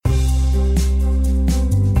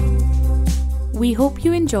We hope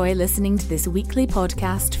you enjoy listening to this weekly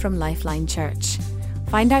podcast from Lifeline Church.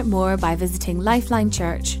 Find out more by visiting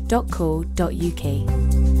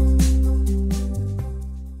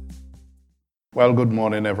lifelinechurch.co.uk. Well, good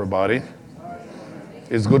morning, everybody.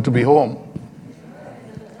 It's good to be home.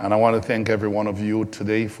 And I want to thank every one of you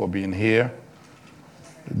today for being here.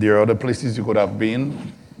 There are other places you could have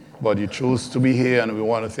been, but you chose to be here, and we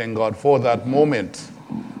want to thank God for that moment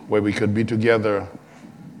where we could be together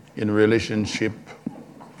in relationship,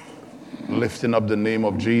 lifting up the name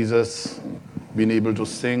of Jesus, being able to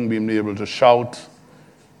sing, being able to shout,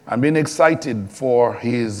 and being excited for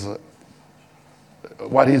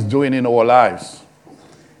what He's doing in our lives.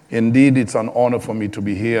 Indeed, it's an honor for me to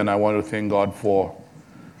be here, and I want to thank God for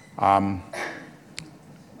the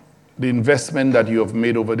investment that you have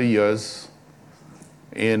made over the years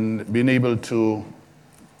in being able to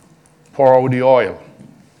pour out the oil.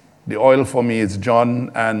 The oil for me is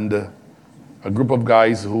John and a group of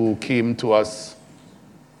guys who came to us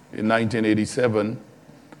in 1987.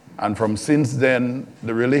 And from since then,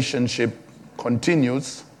 the relationship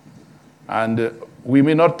continues. And we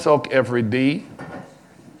may not talk every day,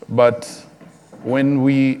 but when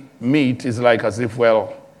we meet, it's like as if,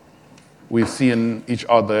 well, we've seen each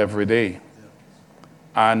other every day.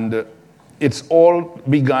 And it's all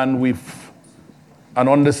begun with an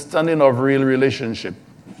understanding of real relationship.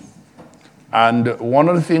 And one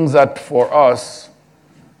of the things that for us,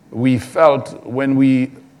 we felt when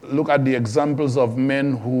we look at the examples of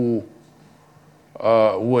men who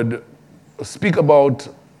would speak about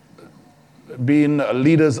being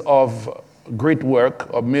leaders of great work,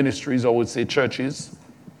 of ministries, or would say churches,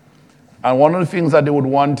 and one of the things that they would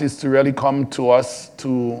want is to really come to us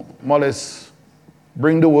to more or less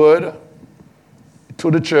bring the word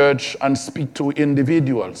to the church and speak to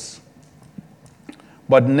individuals.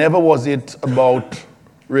 But never was it about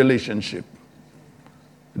relationship.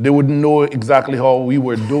 They wouldn't know exactly how we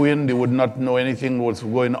were doing. They would not know anything was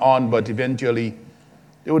going on, but eventually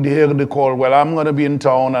they would hear the call, well, I'm going to be in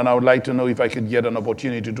town and I would like to know if I could get an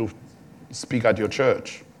opportunity to speak at your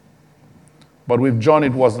church. But with John,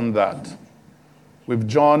 it wasn't that. With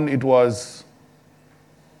John, it was,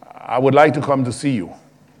 I would like to come to see you.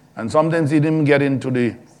 And sometimes he didn't get into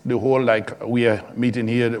the whole, like we are meeting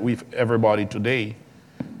here with everybody today.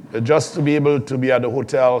 Just to be able to be at the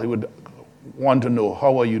hotel, he would want to know,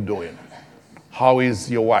 how are you doing? How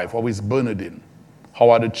is your wife? How is Bernadine? How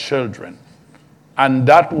are the children? And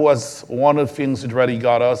that was one of the things that really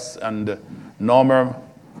got us, and Norma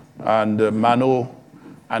and Mano,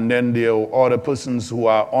 and then there are other persons who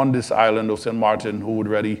are on this island of St. Martin who would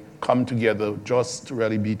really come together just to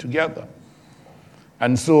really be together.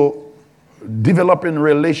 And so developing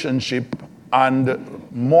relationship and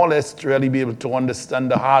more or less to really be able to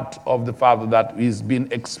understand the heart of the Father that is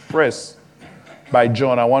being expressed by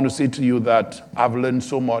John. I want to say to you that I've learned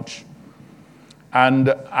so much. And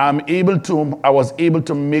I was able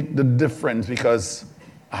to make the difference because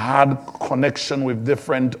I had connection with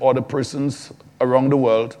different other persons around the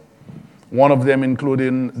world. One of them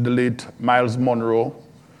including the late Miles Monroe,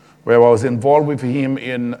 where I was involved with him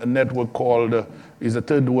in a network called is a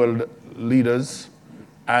Third World Leaders.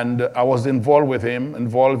 And I was involved with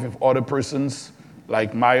other persons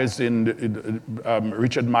like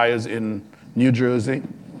Richard Myers in New Jersey,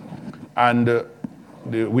 and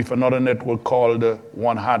with another network called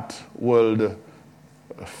One Heart World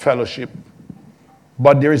Fellowship.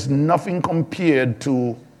 But there is nothing compared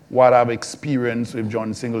to what I've experienced with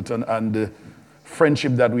John Singleton and the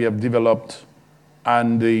friendship that we have developed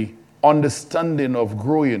and the understanding of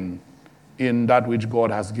growing in that which God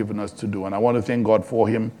has given us to do. And I want to thank God for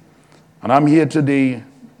him. And I'm here today,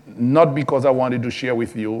 not because I wanted to share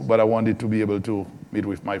with you, but I wanted to be able to meet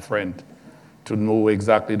with my friend, to know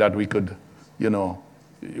exactly that we could,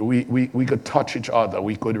 we could touch each other.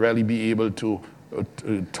 We could really be able to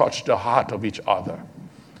touch the heart of each other.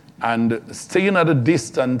 And staying at a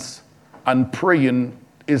distance and praying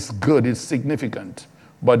is good, it's significant,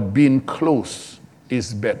 but being close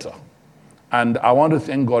is better. And I want to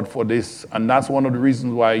thank God for this. And that's one of the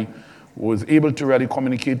reasons why I was able to really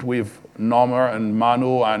communicate with Norma and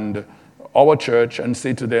Mano and our church and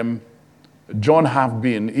say to them, John have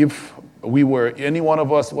been, if any one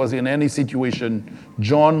of us was in any situation,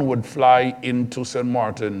 John would fly into St.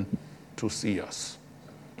 Martin to see us.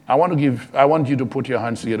 I want you to put your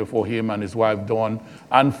hands together for him and his wife, Dawn,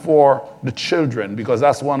 and for the children, because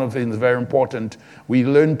that's one of the things very important. We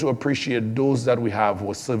learn to appreciate those that we have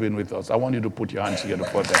who are serving with us. I want you to put your hands together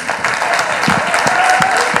for them.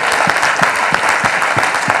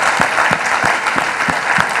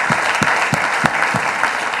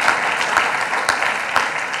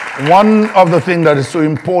 One of the things that is so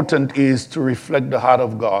important is to reflect the heart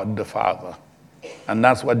of God, the Father. And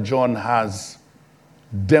that's what John has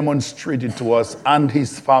demonstrated to us and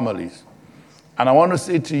his families. And I want to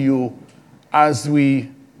say to you, as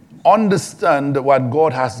we understand what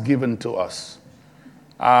God has given to us,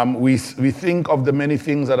 we think of the many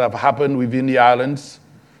things that have happened within the islands,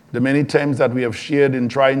 the many times that we have shared in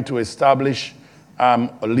trying to establish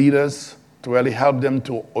leaders to really help them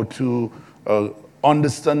to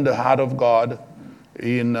understand the heart of God.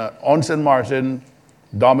 On St. Martin,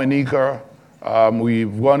 Dominica,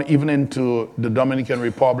 we've gone even into the Dominican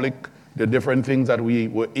Republic, the different things that we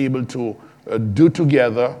were able to do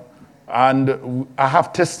together. And I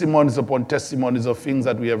have testimonies upon testimonies of things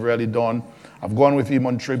that we have really done. I've gone with him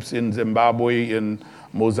on trips in Zimbabwe, in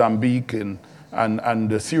Mozambique,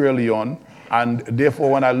 and Sierra Leone. And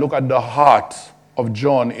therefore, when I look at the heart of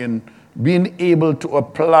John in being able to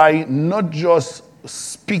apply not just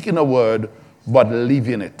speaking a word, but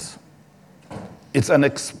living it. It's an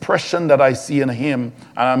expression that I see in him,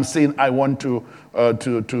 and I'm saying I want to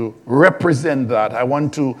represent that. I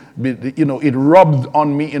want to be, it rubbed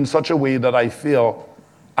on me in such a way that I feel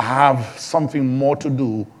I have something more to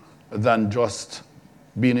do than just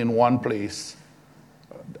being in one place.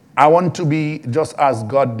 I want to be just as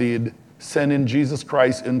God did, sending Jesus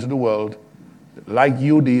Christ into the world, like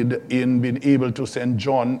you did in being able to send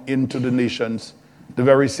John into the nations. The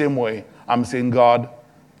very same way, I'm saying, God,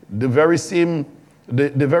 the very same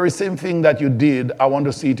thing that you did, I want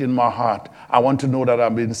to see it in my heart. I want to know that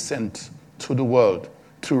I've been sent to the world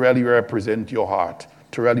to really represent your heart,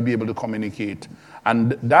 to really be able to communicate.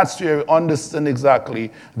 And that's where you understand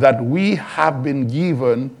exactly that we have been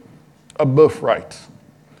given a birthright.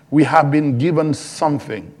 We have been given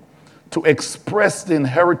something to express the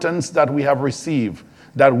inheritance that we have received,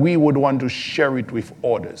 that we would want to share it with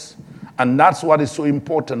others. And that's what is so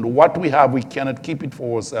important. What we have, we cannot keep it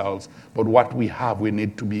for ourselves, but what we have, we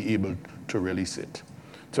need to be able to release it.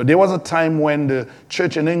 So there was a time when the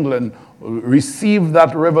church in England received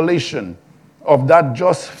that revelation of that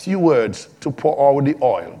just few words to pour out the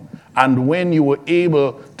oil. And when you were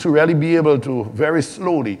able to really be able to very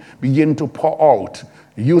slowly begin to pour out,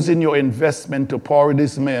 using your investment to pour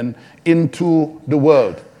these men into the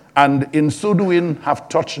world, and in so doing have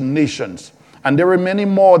touched nations. And there are many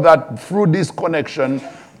more that through this connection,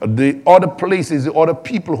 the other places, the other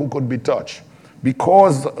people who could be touched.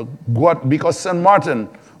 Because St. Martin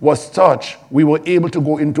was touched, we were able to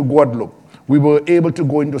go into Guadeloupe. We were able to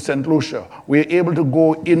go into St. Lucia. We were able to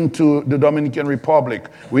go into the Dominican Republic.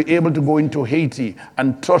 We were able to go into Haiti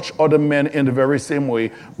and touch other men in the very same way,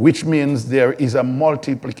 which means there is a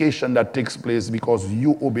multiplication that takes place because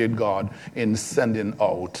you obeyed God in sending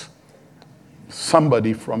out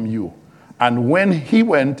somebody from you. And when he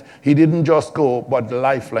went, he didn't just go, but the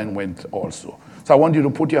lifeline went also. So I want you to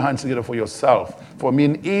put your hands together for yourself, for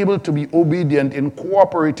being able to be obedient in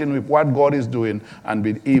cooperating with what God is doing and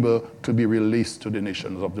being able to be released to the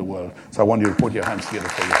nations of the world. So I want you to put your hands together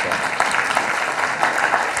for yourself.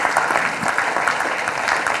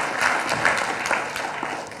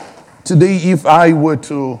 Today, if I were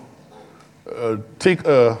to take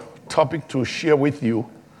a topic to share with you,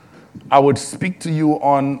 I would speak to you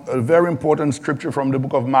on a very important scripture from the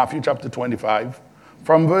book of Matthew, chapter 25,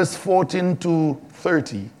 from verse 14 to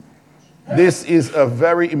 30. This is a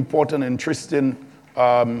very important, interesting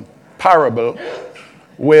parable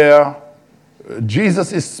where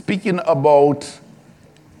Jesus is speaking about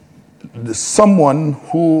someone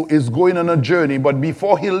who is going on a journey, but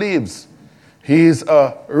before he leaves, he's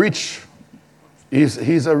a rich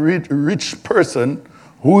person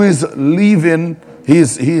who is leaving.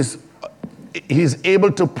 He's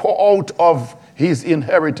able to pour out of his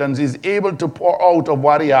inheritance. He's able to pour out of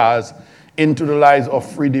what he has into the lives of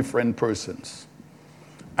 3 different persons.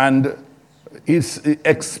 And he's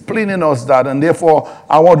explaining us that. And therefore,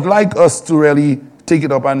 I would like us to really take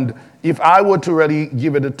it up. And if I were to really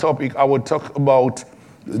give it a topic, I would talk about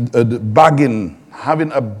bargain,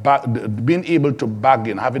 being able to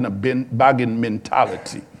bargain, having a bargain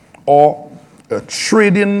mentality, or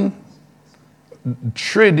trading.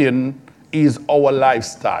 Trading is our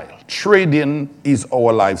lifestyle. Trading is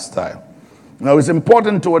our lifestyle. Now, it's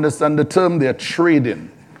important to understand the term they're trading.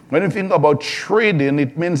 When you think about trading,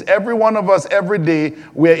 it means every one of us, every day,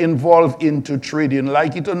 we're involved into trading.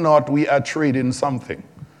 Like it or not, we are trading something.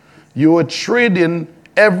 You are trading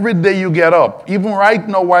every day you get up. Even right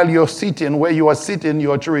now, while you're sitting, where you are sitting,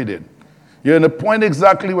 you're trading. You're in a point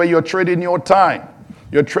exactly where you're trading your time.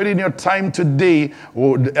 You're trading your time today,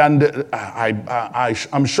 and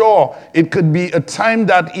I'm sure it could be a time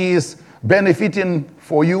that is benefiting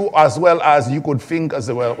for you as well as you could think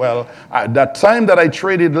as well. Well, that time that I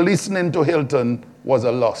traded listening to Hilton was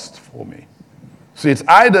a loss for me. So it's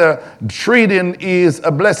either trading is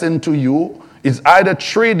a blessing to you, it's either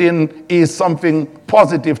trading is something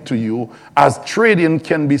positive to you, as trading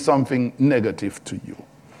can be something negative to you.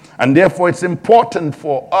 And therefore, it's important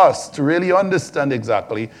for us to really understand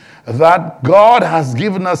exactly that God has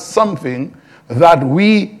given us something that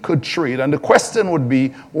we could trade. And the question would be,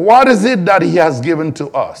 what is it that he has given to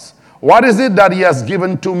us? What is it that he has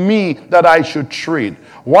given to me that I should trade?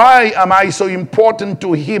 Why am I so important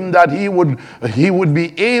to him that he would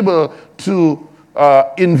be able to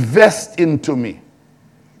invest into me?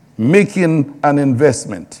 Making an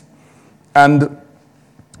investment. And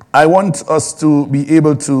I want us to be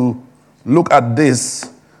able to look at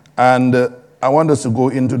this, and I want us to go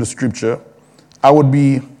into the scripture. I would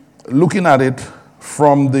be looking at it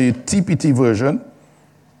from the TPT version.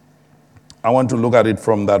 I want to look at it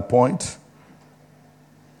from that point.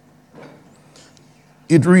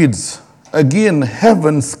 It reads, again,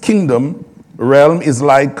 heaven's kingdom realm is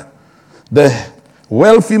like the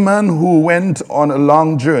wealthy man who went on a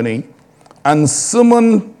long journey and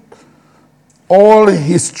summoned all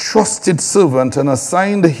his trusted servants and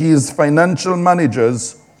assigned his financial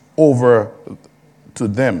managers over to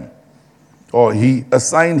them. Or he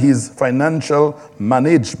assigned his financial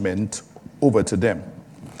management over to them.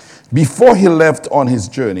 Before he left on his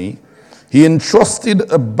journey, he entrusted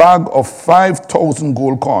a bag of 5,000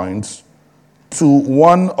 gold coins to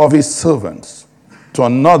one of his servants, to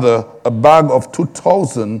another a bag of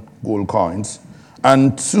 2,000 gold coins,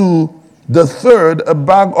 and to the third a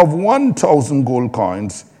bag of 1,000 gold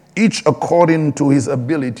coins, each according to his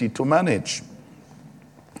ability to manage.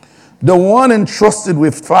 The one entrusted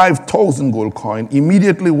with 5,000 gold coins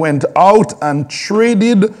immediately went out and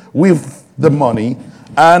traded with the money,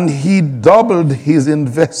 and he doubled his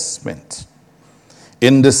investment.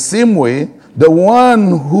 In the same way, the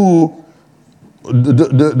one who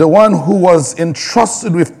was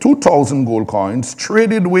entrusted with 2,000 gold coins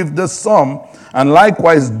traded with the sum and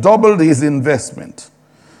likewise doubled his investment.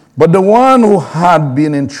 But the one who had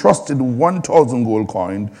been entrusted 1,000 gold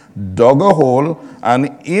coins dug a hole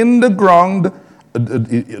in the ground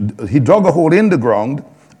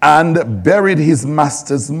and buried his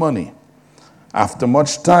master's money. After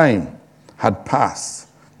much time had passed,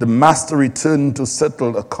 the master returned to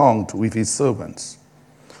settle account with his servants.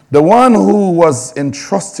 The one who was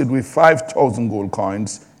entrusted with 5,000 gold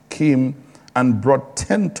coins came and brought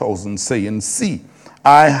 10,000, saying, see,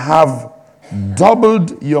 I have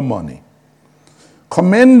doubled your money.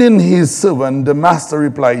 Commending his servant, the master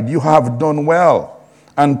replied, you have done well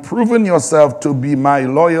and proven yourself to be my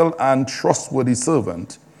loyal and trustworthy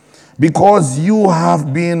servant. Because you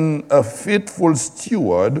have been a faithful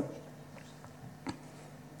steward.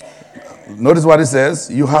 Notice what it says.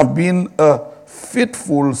 You have been a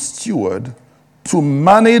faithful steward to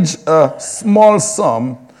manage a small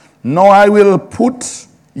sum. Now I will put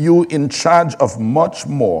you in charge of much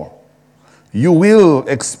more. You will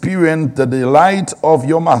experience the delight of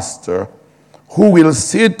your master, who will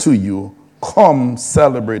say to you, come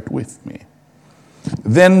celebrate with me.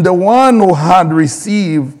 Then the one who had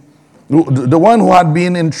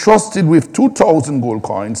been entrusted with 2,000 gold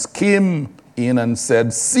coins came in and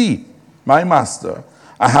said, see, my master,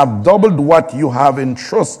 I have doubled what you have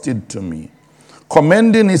entrusted to me.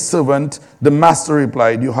 Commending his servant, the master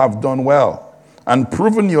replied, you have done well and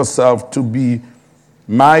proven yourself to be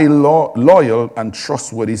my loyal and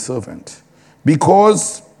trustworthy servant.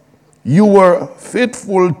 Because you were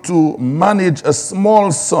faithful to manage a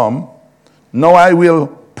small sum, now I will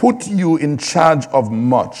put you in charge of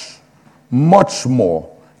much more.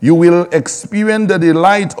 You will experience the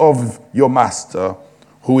delight of your master,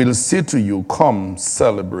 who will say to you, come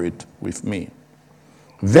celebrate with me.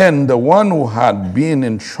 Then the one who had been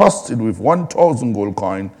entrusted with 1,000 gold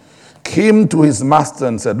coins came to his master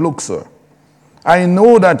and said, look, sir, I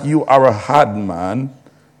know that you are a hard man,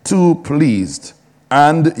 too pleased,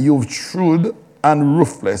 and you're shrewd and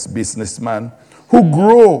ruthless businessman who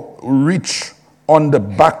grow rich on the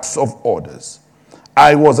backs of others.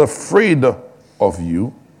 I was afraid of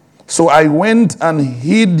you, so I went and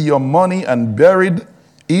hid your money and buried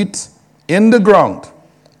it in the ground.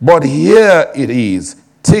 But here it is.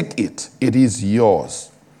 Take it. It is yours.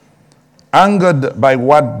 Angered by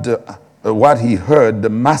what he heard, the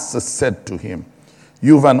master said to him,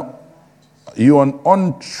 you're an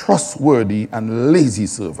untrustworthy and lazy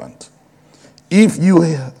servant. If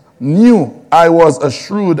you knew I was a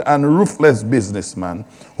shrewd and ruthless businessman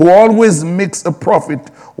who always makes a profit,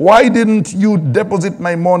 why didn't you deposit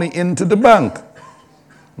my money into the bank?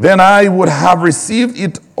 then I would have received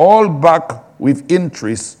it all back with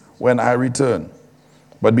interest when I return.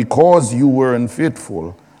 But because you were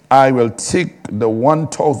unfaithful, I will take the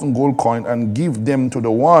 1,000 gold coin and give them to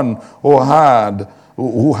the one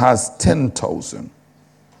who has 10,000.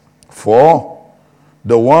 For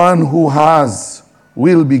the one who has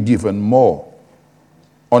will be given more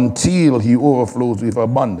until he overflows with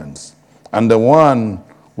abundance. And the one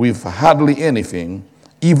with hardly anything,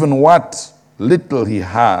 even what little he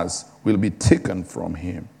has, will be taken from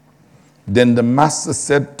him. Then the master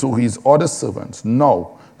said to his other servants,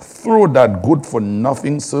 now throw that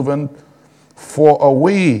good-for-nothing servant far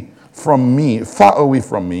away from me,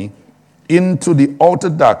 into the outer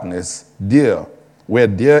darkness, there, where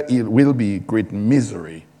there will be great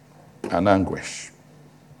misery and anguish.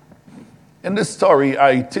 In this story,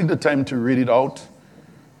 I take the time to read it out,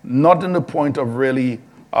 not in the point of really,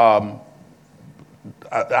 as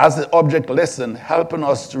the object lesson, helping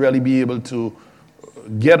us to really be able to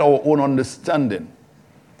get our own understanding.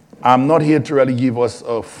 I'm not here to really give us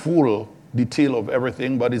a full detail of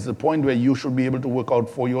everything, but it's the point where you should be able to work out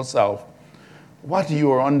for yourself what you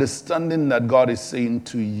are understanding that God is saying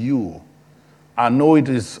to you. I know it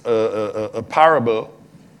is a parable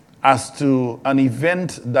as to an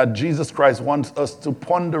event that Jesus Christ wants us to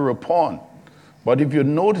ponder upon. But if you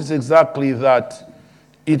notice exactly that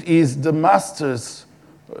it is the master's,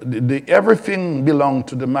 everything belongs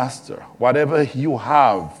to the master. Whatever you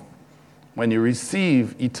have, when you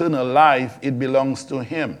receive eternal life, it belongs to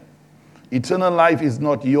him. Eternal life is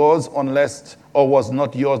not yours was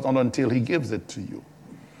not yours until he gives it to you.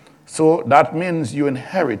 So that means you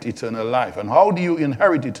inherit eternal life. And how do you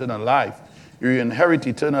inherit eternal life? You inherit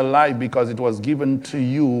eternal life because it was given to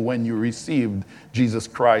you when you received Jesus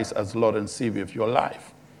Christ as Lord and Savior of your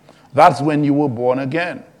life. That's when you were born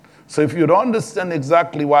again. So if you don't understand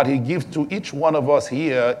exactly what he gives to each one of us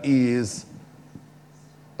here is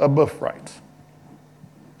a birthright.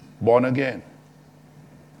 Born again.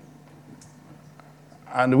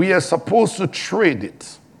 And we are supposed to trade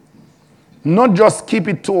it. Not just keep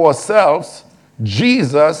it to ourselves.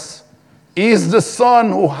 Jesus is the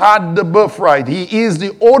Son who had the birthright. He is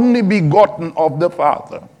the only begotten of the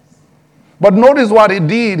Father. But notice what he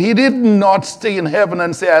did. He did not stay in heaven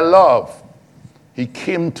and say, I love. He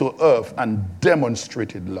came to earth and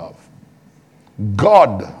demonstrated love.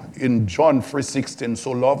 God, in John 3:16,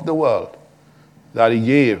 so loved the world that he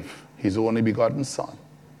gave his only begotten Son.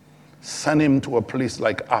 Send him to a place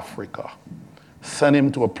like Africa. Send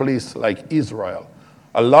him to a place like Israel.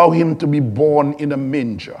 Allow him to be born in a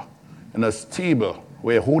manger, in a stable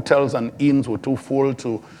where hotels and inns were too full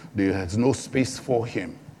there's no space for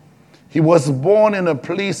him. He was born in a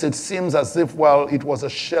place, it seems as if, it was a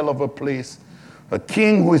shell of a place. A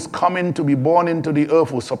king who is coming to be born into the earth,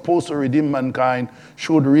 who's supposed to redeem mankind,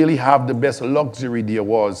 should really have the best luxury there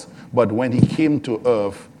was. But when he came to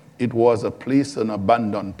earth, it was a place, an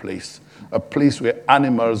abandoned place, a place where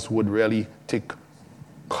animals would really take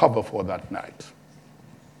cover for that night.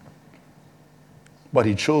 But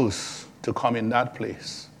he chose to come in that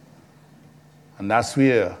place. And that's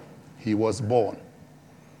where he was born.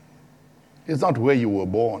 It's not where you were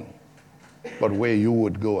born, but where you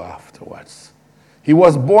would go afterwards. He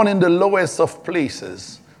was born in the lowest of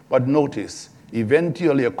places, but notice,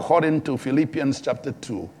 eventually, according to Philippians chapter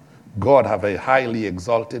 2, God have highly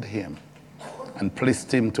exalted him and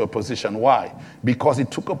placed him to a position. Why? Because he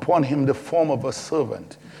took upon him the form of a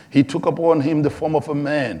servant. He took upon him the form of a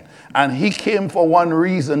man. And he came for one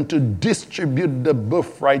reason, to distribute the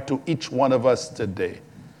birthright to each one of us today.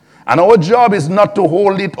 And our job is not to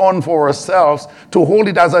hold it on for ourselves, to hold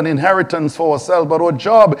it as an inheritance for ourselves, but our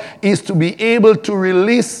job is to be able to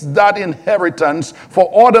release that inheritance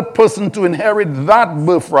for other person to inherit that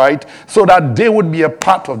birthright so that they would be a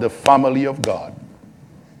part of the family of God.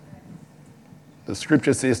 The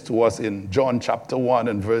scripture says to us in John chapter 1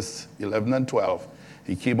 and verse 11 and 12,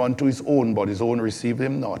 he came unto his own, but his own received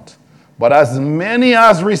him not. But as many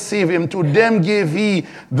as receive him, to them gave he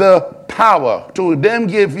the power, to them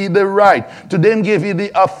gave he the right, to them gave he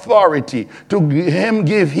the authority, to him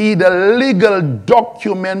gave he the legal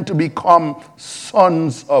document to become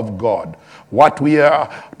sons of God. What we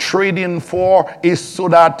are trading for is so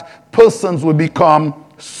that persons will become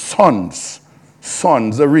sons.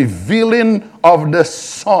 Sons, the revealing of the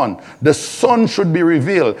Son. The Son should be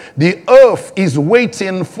revealed. The earth is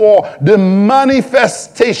waiting for the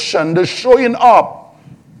manifestation, the showing up,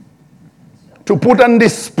 to put on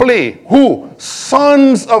display who?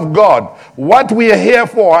 Sons of God. What we are here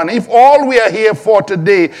for. And if all we are here for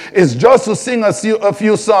today is just to sing a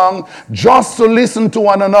few songs, just to listen to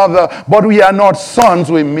one another, but we are not sons,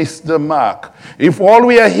 we miss the mark. If all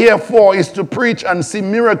we are here for is to preach and see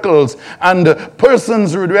miracles, and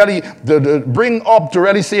persons would really bring up to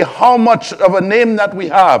really say how much of a name that we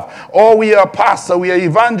have, or we are pastor, we are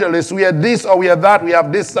evangelists, we are this or we are that, we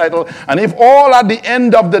have this title, and if all at the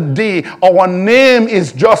end of the day our name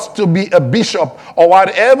is just to be a bishop or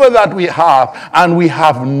whatever that we have, and we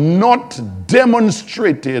have not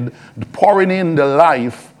demonstrated pouring in the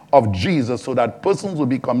life of Jesus so that persons will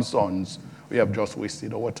become sons, we have just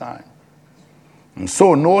wasted our time. And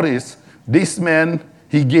so notice, this man,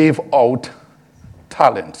 he gave out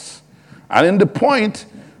talents. And in the point,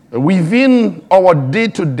 within our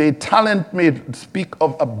day-to-day, talent may speak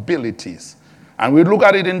of abilities. And we look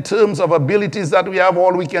at it in terms of abilities that we have,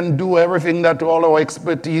 all we can do, everything that all our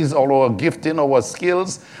expertise, all our gifting, our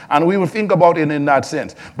skills, and we will think about it in that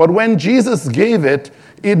sense. But when Jesus gave it,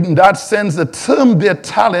 in that sense, the term their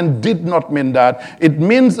talent did not mean that. It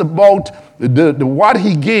means about what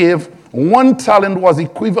he gave. One talent was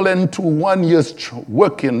equivalent to 1 year's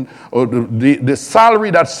working, or the salary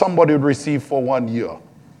that somebody would receive for 1 year.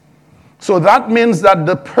 So that means that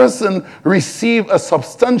the person received a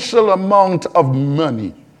substantial amount of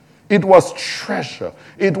money. It was treasure.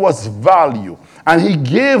 It was value. And he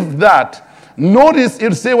gave that. Notice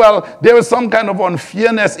you'd say, well, there was some kind of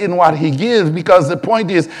unfairness in what he gave, because the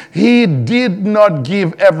point is he did not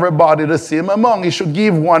give everybody the same amount. He should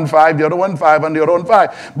give 1 5, the other 1 5, and the other 1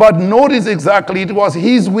 5. But notice exactly it was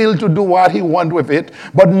his will to do what he wanted with it.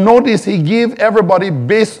 But notice he gave everybody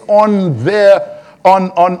based on their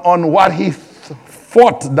on what he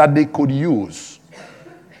thought that they could use.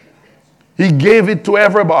 He gave it to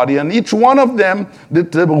everybody, and each one of them,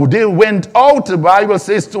 they went out. The Bible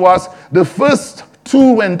says to us, the first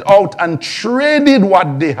 2 went out and traded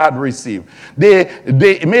what they had received. They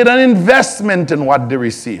made an investment in what they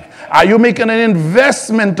received. Are you making an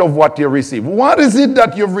investment of what you receive? What is it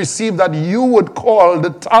that you've received that you would call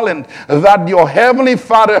the talent that your Heavenly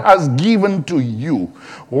Father has given to you?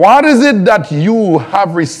 What is it that you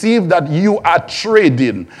have received that you are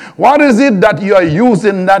trading? What is it that you are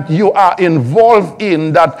using, that you are involved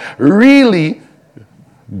in, that really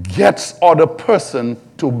gets other person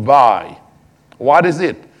to buy? What is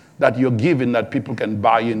it that you're giving that people can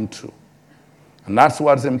buy into? And that's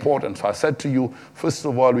what's important. So I said to you, first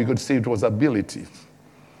of all, we could say it was ability.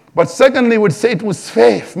 But secondly, we'd say it was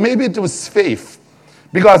faith. Maybe it was faith.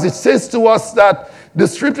 Because it says to us that, the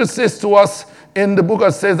scripture says to us in the book,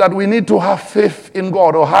 it says that we need to have faith in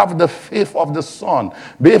God, or have the faith of the Son,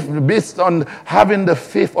 based on having the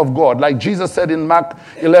faith of God. Like Jesus said in Mark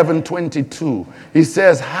 11:22, he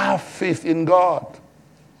says, have faith in God.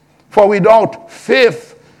 For without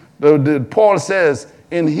faith, Paul says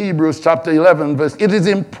in Hebrews chapter 11, verse, it is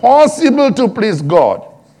impossible to please God.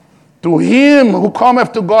 To him who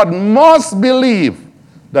cometh to God must believe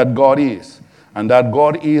that God is, and that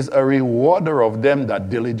God is a rewarder of them that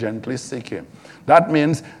diligently seek him. That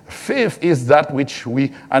means faith is that which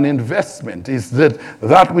an investment, is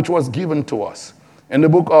that which was given to us. In the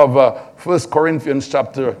book of 1 Corinthians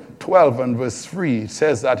chapter 12 and verse 3, it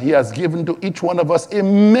says that he has given to each one of us a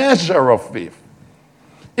measure of faith.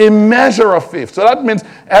 A measure of faith. So that means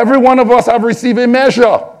every one of us have received a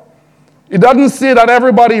measure. It doesn't say that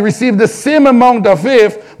everybody received the same amount of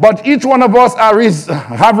faith, but each one of us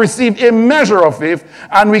have received a measure of faith,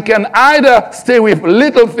 and we can either stay with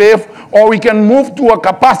little faith, or we can move to a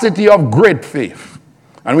capacity of great faith.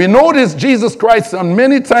 And we notice Jesus Christ, and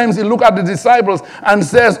many times he looks at the disciples and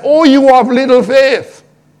says, oh, you have little faith.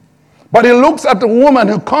 But he looks at the woman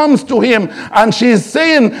who comes to him, and she's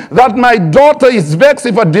saying that my daughter is vexed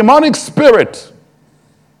with a demonic spirit.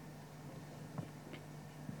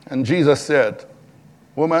 And Jesus said,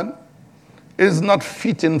 woman, it is not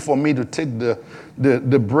fitting for me to take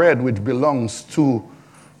the bread which belongs to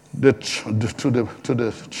the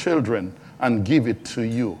children and give it to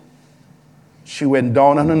you. She went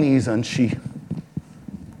down on her knees and she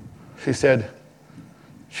said,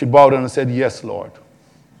 she bowed down and said, yes, Lord.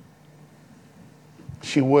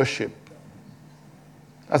 She worshiped.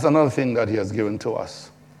 That's another thing that he has given to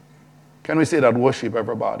us. Can we say that? Worship,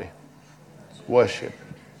 everybody? Worship.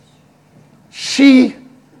 She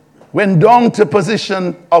went down to a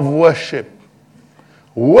position of worship.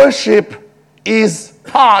 Worship is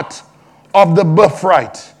part of the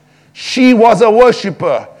birthright. She was a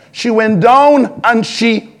worshiper. She went down and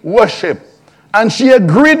she worshiped. And she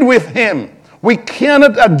agreed with him. We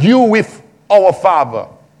cannot argue with our Father.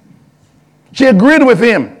 She agreed with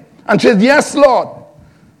him. And she said, yes, Lord.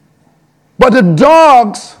 But the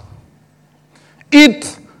dogs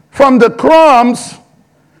eat from the crumbs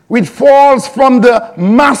which falls from the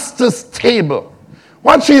master's table.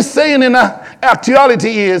 What she's saying in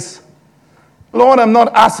actuality is, Lord, I'm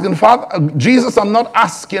not asking, Father, Jesus, I'm not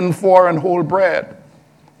asking for an whole bread.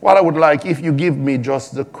 What I would like, if you give me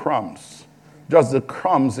just the crumbs. Just the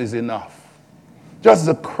crumbs is enough. Just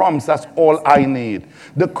the crumbs, that's all I need.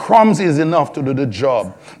 The crumbs is enough to do the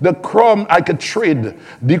job. The crumb I could trade.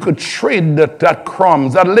 You could trade that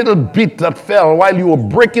crumbs, that little bit that fell while you were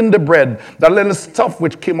breaking the bread, that little stuff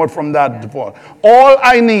which came out from that. All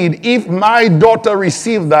I need, if my daughter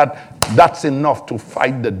received that, that's enough to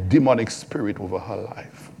fight the demonic spirit over her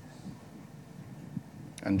life.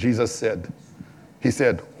 And Jesus said, he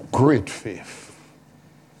said, great faith.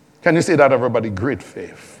 Can you say that, everybody? Great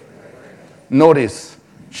faith. Notice,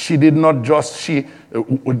 she did not just, he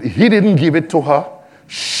didn't give it to her.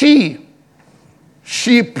 She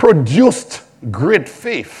produced great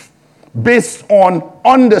faith based on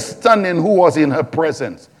understanding who was in her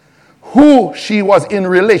presence, who she was in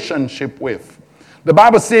relationship with. The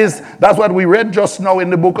Bible says, that's what we read just now in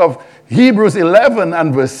the book of Hebrews 11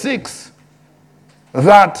 and verse 6,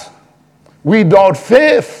 that without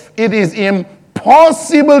faith it is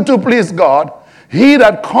impossible to please God. He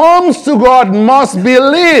that comes to God must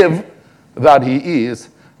believe that he is,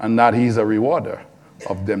 and that he is a rewarder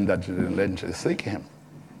of them that diligently seek him.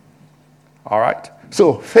 All right?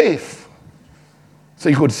 So, faith. So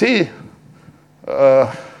you could see,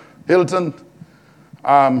 Hilton,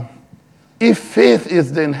 if faith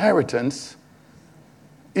is the inheritance,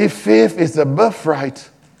 if faith is the birthright,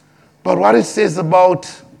 but what it says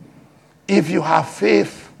about if you have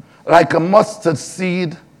faith like a mustard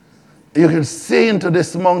seed, you can say into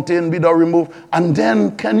this mountain, be thou removed, and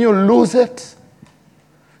then can you lose it?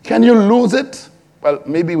 Can you lose it? Well,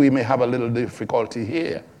 maybe we may have a little difficulty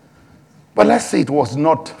here. But let's say it was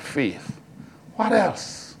not faith. What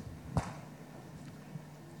else?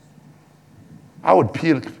 I would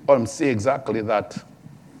say exactly that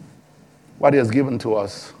what he has given to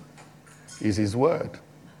us is his word.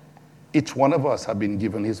 Each one of us have been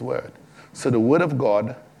given his word. So the word of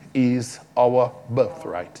God is our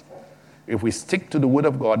birthright. If we stick to the word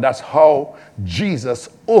of God, that's how Jesus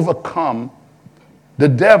overcome the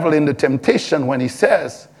devil in the temptation when he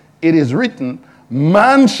says, it is written,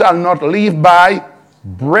 man shall not live by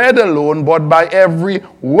bread alone, but by every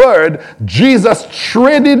word. Jesus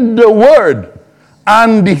traded the word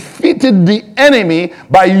and defeated the enemy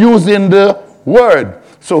by using the word.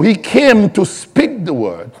 So he came to speak the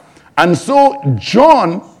word. And so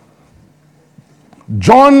John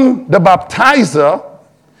the baptizer,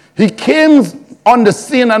 he came on the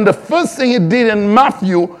scene, and the first thing he did in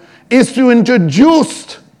Matthew is to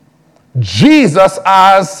introduce Jesus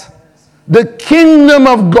as the kingdom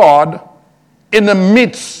of God in the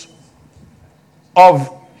midst of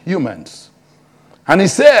humans. And he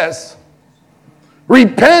says,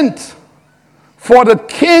 repent, for the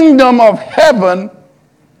kingdom of heaven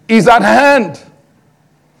is at hand.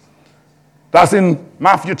 That's in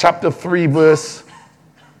Matthew chapter 3, verse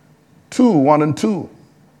 1 and 2.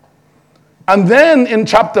 And then in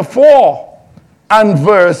chapter 4 and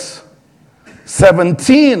verse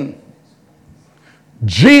 17,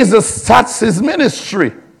 Jesus starts his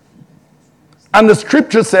ministry. And the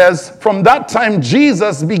scripture says, from that time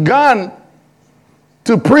Jesus began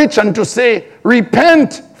to preach and to say,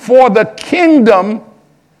 repent, for the kingdom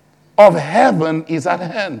of heaven is at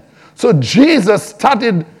hand. So Jesus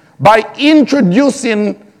started by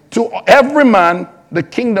introducing to every man the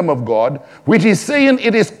kingdom of God, which is saying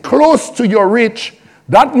it is close to your reach.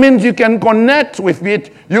 That means you can connect with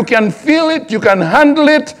it, you can feel it, you can handle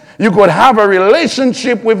it, you could have a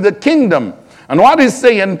relationship with the kingdom. And what he's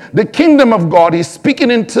saying, the kingdom of God, he's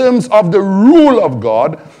speaking in terms of the rule of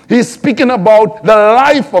God. He's speaking about the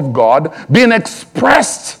life of God being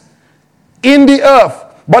expressed in the earth.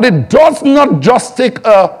 But it does not just take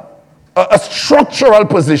a structural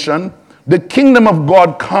position. The kingdom of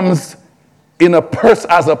God comes in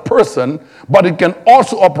as a person, but it can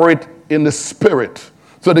also operate in the spirit.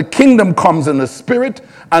 So the kingdom comes in the spirit,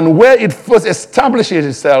 and where it first establishes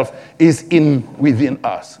itself is within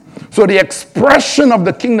us. So the expression of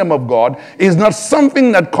the kingdom of God is not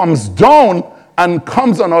something that comes down and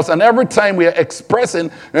comes on us, and every time we are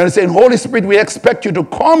expressing and saying, Holy Spirit, we expect you to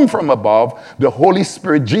come from above. The Holy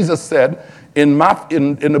Spirit, Jesus said in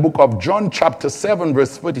the book of John chapter 7,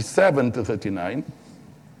 verse 37 to 39,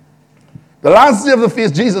 the last day of the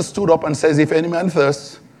feast, Jesus stood up and says, if any man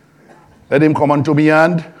thirsts, let him come unto me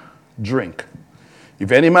and drink.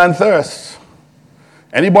 If any man thirsts,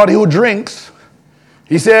 anybody who drinks,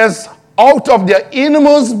 he says, out of their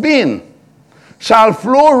innermost being shall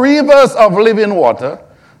flow rivers of living water.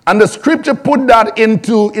 And the scripture put that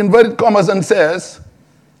into inverted commas and says,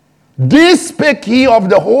 This spake he of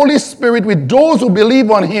the Holy Spirit, with those who believe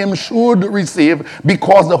on him should receive,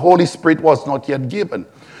 because the Holy Spirit was not yet given.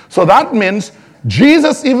 So that means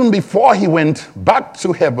Jesus, even before he went back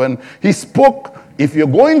to heaven, he spoke, if you're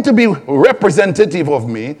going to be representative of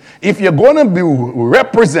me, if you're going to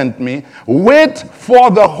represent me, wait for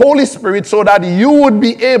the Holy Spirit so that you would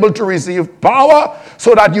be able to receive power,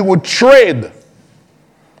 so that you would trade.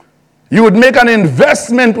 You would make an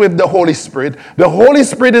investment with the Holy Spirit. The Holy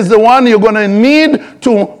Spirit is the one you're going to need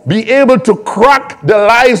to be able to crack the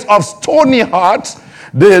lives of stony hearts.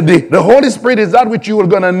 The Holy Spirit is that which you are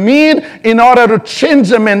going to need in order to change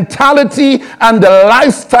the mentality and the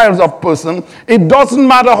lifestyles of person. It doesn't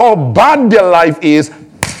matter how bad their life is.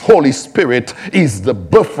 Holy Spirit is the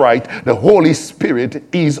birthright. The Holy Spirit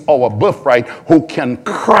is our birthright who can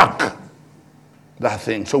crack that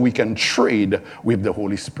thing so we can trade with the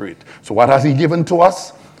Holy Spirit. So what has he given to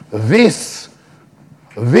us? This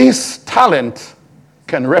talent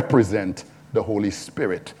can represent the Holy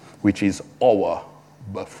Spirit, which is our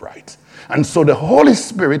birthright. And so the Holy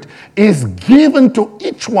Spirit is given to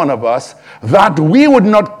each one of us, that we would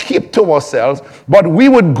not keep to ourselves, but we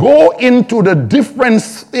would go into the different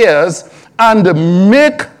spheres and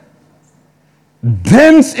make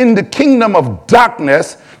dents in the kingdom of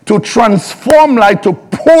darkness, to transform light, to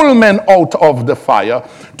pull men out of the fire,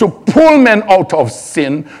 to pull men out of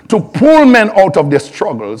sin, to pull men out of their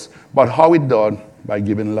struggles. But how it done? By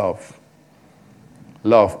giving love.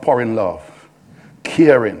 Love, pouring love,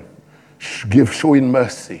 caring, showing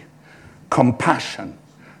mercy, compassion,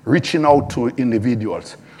 reaching out to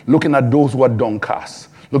individuals, looking at those who are downcast,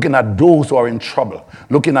 looking at those who are in trouble,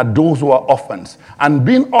 looking at those who are orphans. And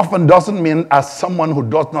being orphan doesn't mean as someone who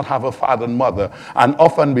does not have a father and mother. An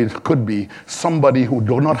orphan could be somebody who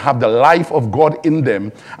do not have the life of God in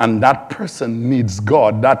them, and that person needs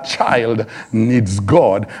God. That child needs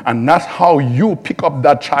God. And that's how you pick up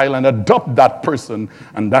that child and adopt that person,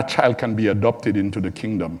 and that child can be adopted into the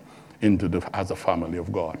kingdom, as a family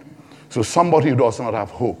of God. So somebody who does not have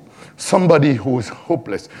hope, somebody who is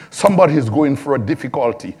hopeless, somebody who's going through a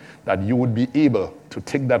difficulty, that you would be able to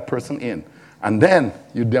take that person in, and then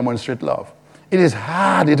you demonstrate love. It is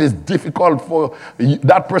hard, it is difficult for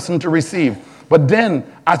that person to receive. But then,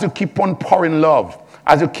 as you keep on pouring love,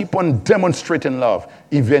 as you keep on demonstrating love,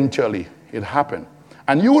 eventually it happens.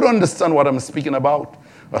 And you would understand what I'm speaking about.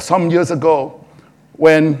 Some years ago,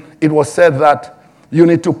 when it was said that you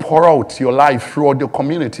need to pour out your life throughout your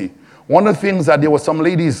community, one of the things that there were some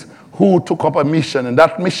ladies who took up a mission, and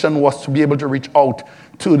that mission was to be able to reach out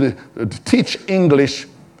to teach English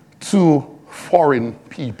to foreign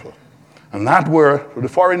people. And the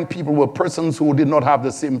foreign people were persons who did not have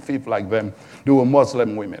the same faith like them. They were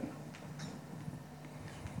Muslim women.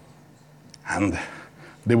 And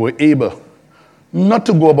they were able not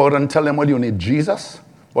to go about and tell them, well, you need Jesus,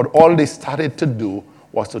 but all they started to do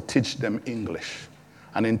was to teach them English.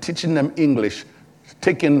 And in teaching them English,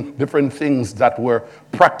 taking different things that were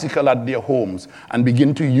practical at their homes and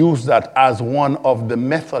begin to use that as one of the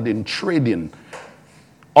method in trading.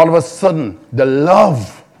 All of a sudden, the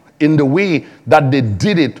love in the way that they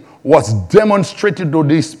did it was demonstrated to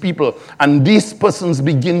these people, and these persons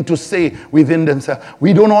begin to say within themselves,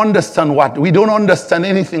 we don't understand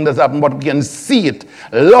anything that's happened, but we can see it.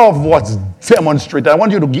 Love was demonstrated. I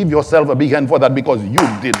want you to give yourself a big hand for that, because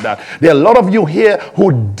you did that. There are a lot of you here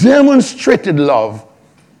who demonstrated love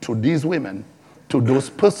to these women, to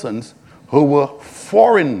those persons who were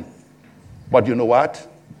foreign. But you know what?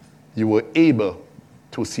 You were able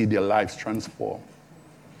to see their lives transform.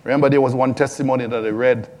 Remember, there was one testimony that I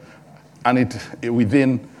read, and it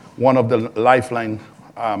within one of the Lifeline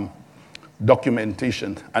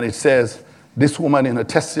documentation, and it says, this woman in her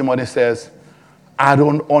testimony says, I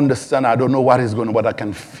don't understand, I don't know what is going on, but I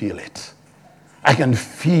can feel it. I can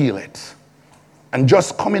feel it. And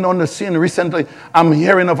just coming on the scene recently, I'm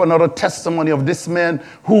hearing of another testimony of this man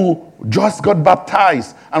who just got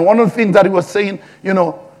baptized. And one of the things that he was saying,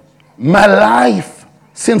 my life,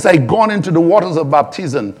 since I gone into the waters of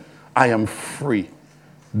baptism, I am free.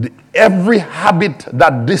 Every habit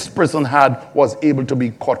that this person had was able to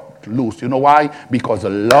be cut loose. You know why? Because the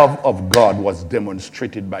love of God was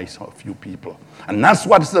demonstrated by a few people. And that's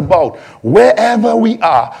what it's about. Wherever we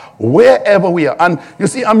are. And you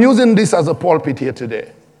see, I'm using this as a pulpit here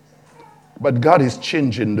today. But God is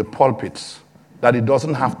changing the pulpits, that it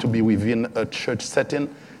doesn't have to be within a church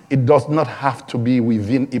setting. It does not have to be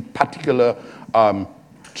within a particular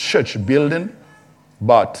church building,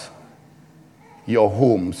 but your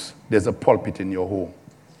homes. There's a pulpit in your home.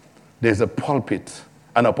 There's a pulpit,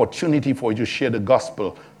 an opportunity for you to share the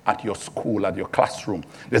gospel at your school, at your classroom.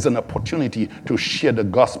 There's an opportunity to share the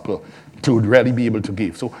gospel, to really be able to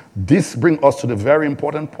give. So this brings us to the very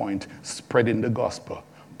important point, spreading the gospel.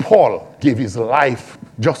 Paul gave his life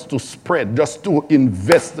just to spread, just to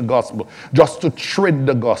invest the gospel, just to trade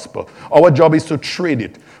the gospel. Our job is to trade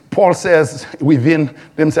it. Paul says within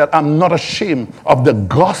himself, I'm not ashamed of the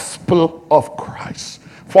gospel of Christ,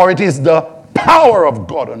 for it is the power of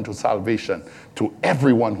God unto salvation to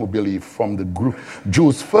everyone who believes, from the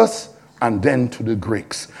Jews first and then to the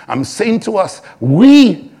Greeks. I'm saying to us,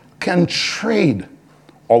 we can trade,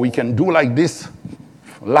 or we can do like this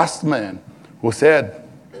last man who said,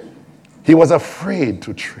 he was afraid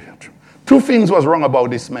to trade. Two things was wrong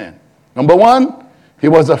about this man. Number one, he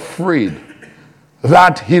was afraid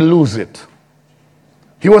that he lose it.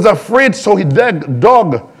 He was afraid, so he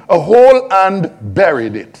dug a hole and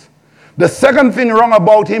buried it. The second thing wrong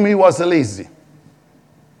about him, he was lazy.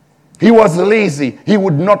 He was lazy. He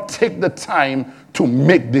would not take the time to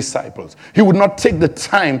make disciples. He would not take the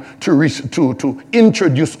time to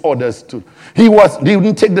introduce others to. He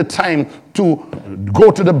didn't take the time to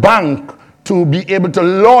go to the bank to be able to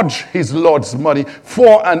lodge his Lord's money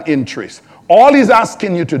for an interest. All he's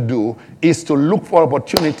asking you to do is to look for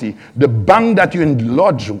opportunity. The bank that you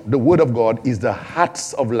lodge the word of God is the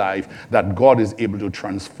hearts of life that God is able to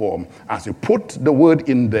transform. As you put the word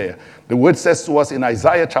in there, the word says to us in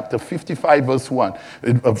Isaiah chapter 55 verse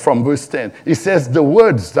 1, from verse 10, it says the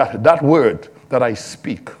words, that word that I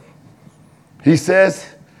speak, he says,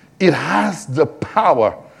 it has the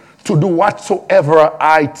power to do whatsoever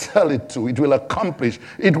I tell it to. It will accomplish.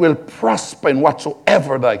 It will prosper in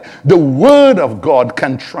whatsoever. The word of God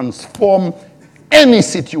can transform any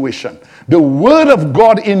situation. The word of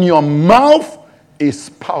God in your mouth is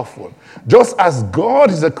powerful. Just as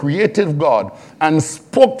God is a creative God and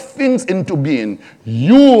spoke things into being,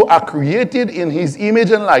 you are created in his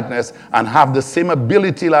image and likeness and have the same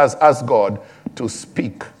ability as God to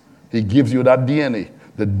speak. He gives you that DNA.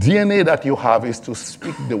 The DNA that you have is to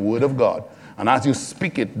speak the word of God. And as you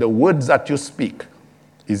speak it, the words that you speak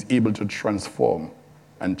is able to transform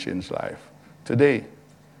and change life. Today,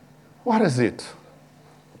 what is it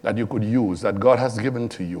that you could use, that God has given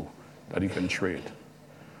to you, that you can trade?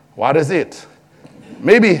 What is it?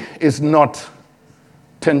 Maybe it's not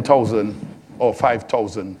 10,000 or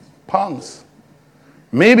 5,000 pounds.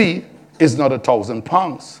 Maybe it's not 1,000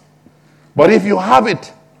 pounds. But if you have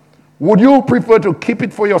it, would you prefer to keep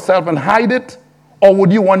it for yourself and hide it? Or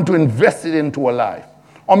would you want to invest it into a life?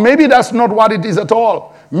 Or maybe that's not what it is at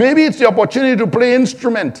all. Maybe it's the opportunity to play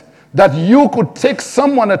instrument, that you could take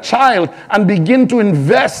someone, a child, and begin to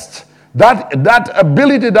invest that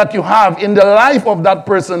ability that you have in the life of that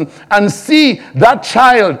person and see that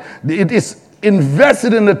child, it is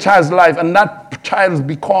invested in the child's life, and that child has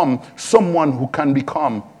become someone who can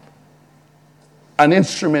become an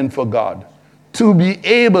instrument for God. To be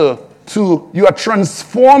able to, you are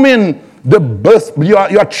transforming the birth, you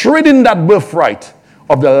are trading that birthright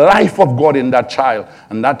of the life of God in that child,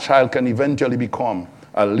 and that child can eventually become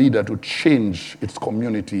a leader to change its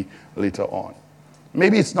community later on.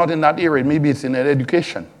 Maybe it's not in that area, maybe it's in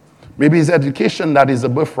education. Maybe it's education that is a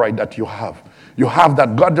birthright that you have. You have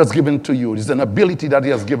that God has given to you. It's an ability that he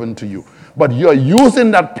has given to you. But you're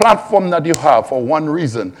using that platform that you have for one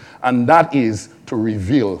reason, and that is to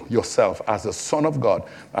reveal yourself as a son of God,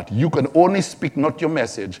 that you can only speak not your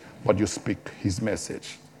message, but you speak his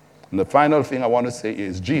message. And the final thing I want to say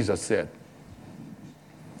is Jesus said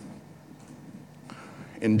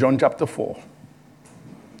in John chapter 4,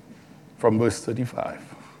 from verse 35,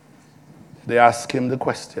 they asked him the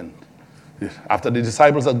question. After the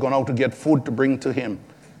disciples had gone out to get food to bring to him,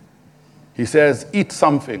 he says, eat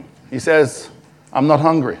something. He says, I'm not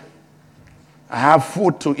hungry. I have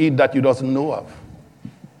food to eat that you doesn't know of.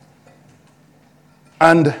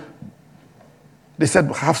 And they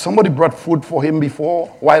said, have somebody brought food for him before,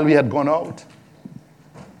 while we had gone out?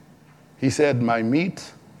 He said, my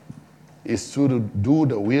meat is to do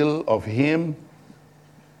the will of him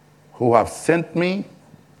who have sent me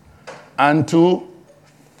and to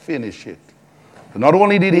finish it. So not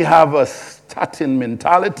only did he have a starting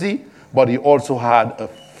mentality, but he also had a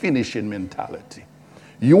finishing mentality.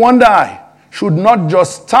 You and I should not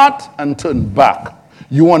just start and turn back.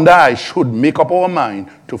 You and I should make up our mind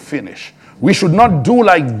to finish. We should not do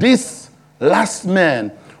like this last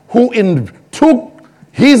man who took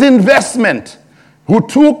his investment, who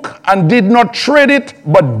took and did not trade it,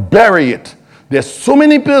 but bury it. There's so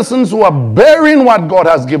many persons who are burying what God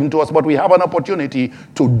has given to us, but we have an opportunity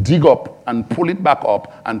to dig up and pull it back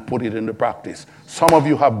up and put it into practice. Some of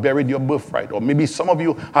you have buried your birthright, or maybe some of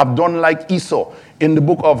you have done like Esau in the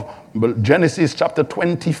book of Genesis chapter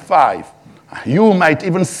 25. You might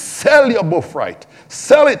even sell your birthright.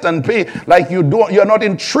 Sell it and pay like you're not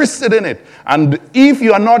interested in it. And if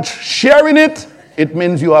you are not sharing it, it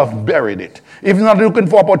means you have buried it. If you're not looking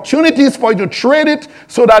for opportunities for you to trade it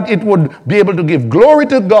so that it would be able to give glory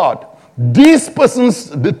to God, these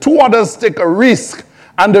persons, the two others, take a risk.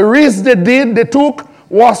 And the risk they took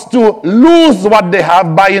was to lose what they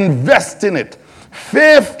have by investing it.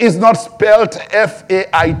 Faith is not spelled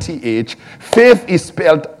F-A-I-T-H. Faith is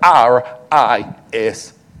spelled R-I-S-K.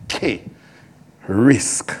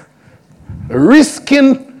 Risk.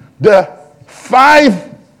 Risking the 5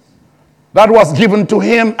 that was given to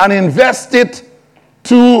him and invest it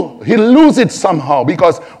he'll lose it somehow.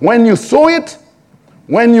 Because when you sow it,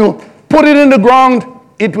 when you put it in the ground,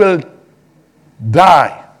 it will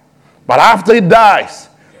die. But after it dies,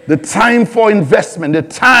 the time for investment, the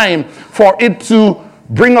time for it to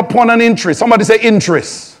bring upon an interest. Somebody say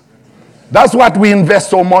interest. That's what we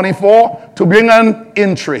invest our money for, to bring an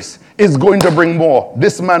interest. It's going to bring more.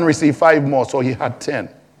 This man received 5 more, so he had 10.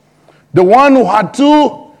 The one who had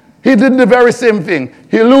 2, he did the very same thing.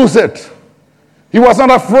 He lose it. He was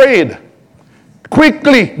not afraid.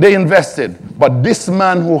 Quickly they invested. But this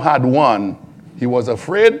man who had 1, he was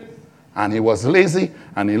afraid and he was lazy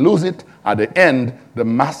and he lose it. At the end, the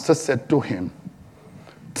master said to him,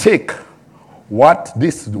 take what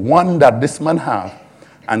this one that this man have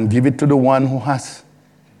and give it to the one who has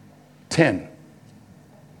 10.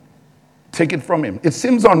 Take it from him. It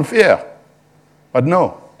seems unfair, but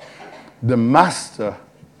no. The master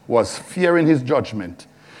was fearing his judgment.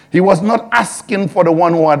 He was not asking for the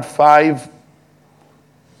one who had 5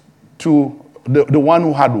 to the one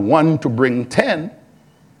who had 1 to bring 10.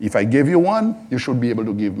 If I gave you 1, you should be able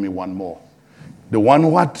to give me 1 more. The one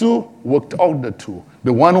who had 2 worked out the 2.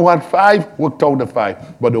 The one who had 5 worked out the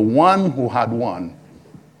 5. But the one who had 1,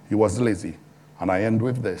 he was lazy. And I end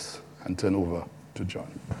with this and turn over to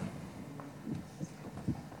John.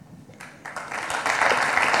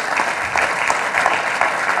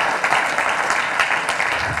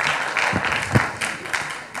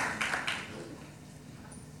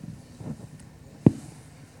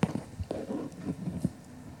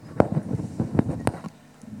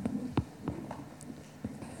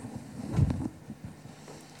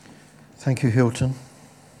 Thank you, Hilton.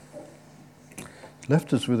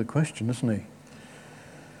 Left us with a question, hasn't he?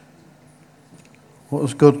 What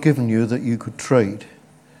has God given you that you could trade?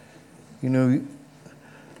 You know,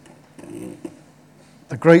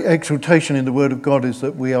 the great exhortation in the Word of God is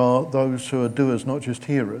that we are those who are doers, not just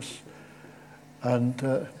hearers.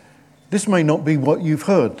 And this may not be what you've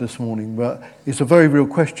heard this morning, but it's a very real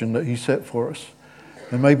question that he set for us.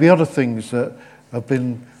 There may be other things that have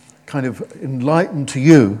been kind of enlightened to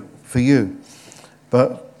you, for you.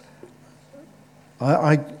 But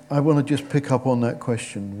I want to just pick up on that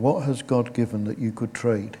question. What has God given that you could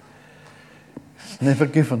trade? It's never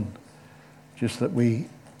given just that we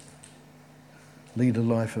lead a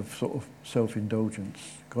life of sort of self-indulgence.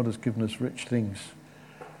 God has given us rich things.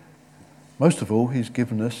 Most of all, he's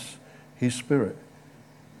given us his Spirit.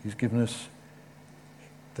 He's given us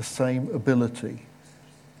the same ability,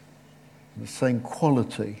 the same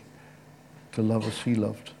quality to love as he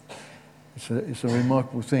loved. It's a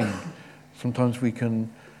remarkable thing. Sometimes we can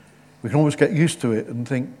almost get used to it and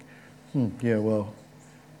think, yeah, well,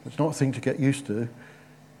 it's not a thing to get used to,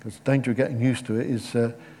 because the danger of getting used to it is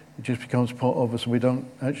it just becomes part of us and we don't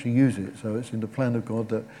actually use it. So it's in the plan of God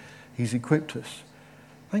that he's equipped us.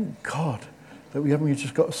 Thank God that we haven't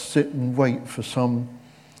just got to sit and wait for some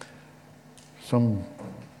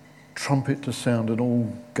trumpet to sound and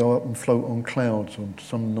all go up and float on clouds or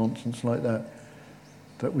some nonsense like that.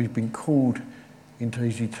 That we've been called into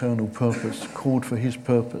his eternal purpose, called for his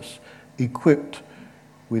purpose, equipped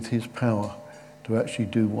with his power to actually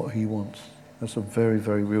do what he wants. That's a very,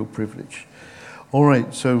 very real privilege. All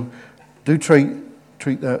right, so do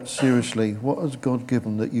treat that seriously. What has God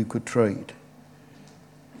given that you could trade?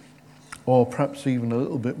 Or perhaps even a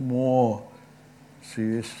little bit more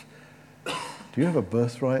serious. Do you have a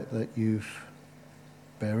birthright that you've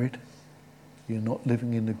buried? You're not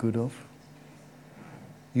living in the good of?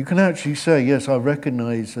 You can actually say, yes, I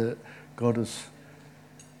recognize that God has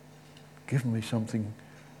given me something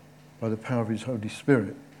by the power of his Holy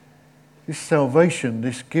Spirit. This salvation,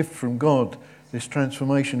 this gift from God, this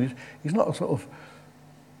transformation is not a sort of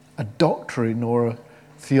a doctrine or a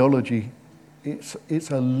theology. It's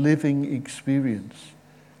a living experience.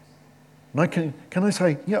 And can I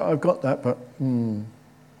say, yeah, I've got that, but I'm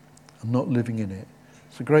not living in it.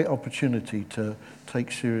 It's a great opportunity to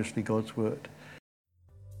take seriously God's word.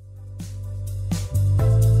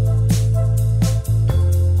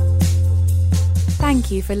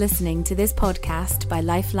 Thank you for listening to this podcast by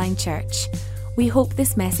Lifeline Church. We hope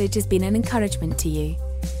this message has been an encouragement to you.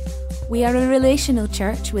 We are a relational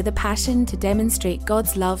church with a passion to demonstrate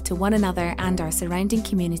God's love to one another and our surrounding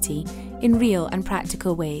community in real and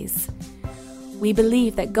practical ways. We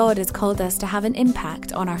believe that God has called us to have an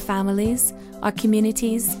impact on our families, our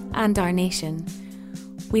communities, and our nation.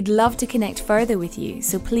 We'd love to connect further with you,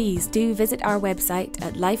 so please do visit our website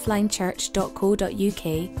at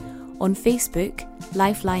lifelinechurch.co.uk, on Facebook,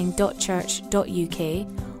 lifeline.church.uk,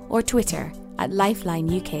 or Twitter at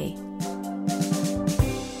LifelineUK.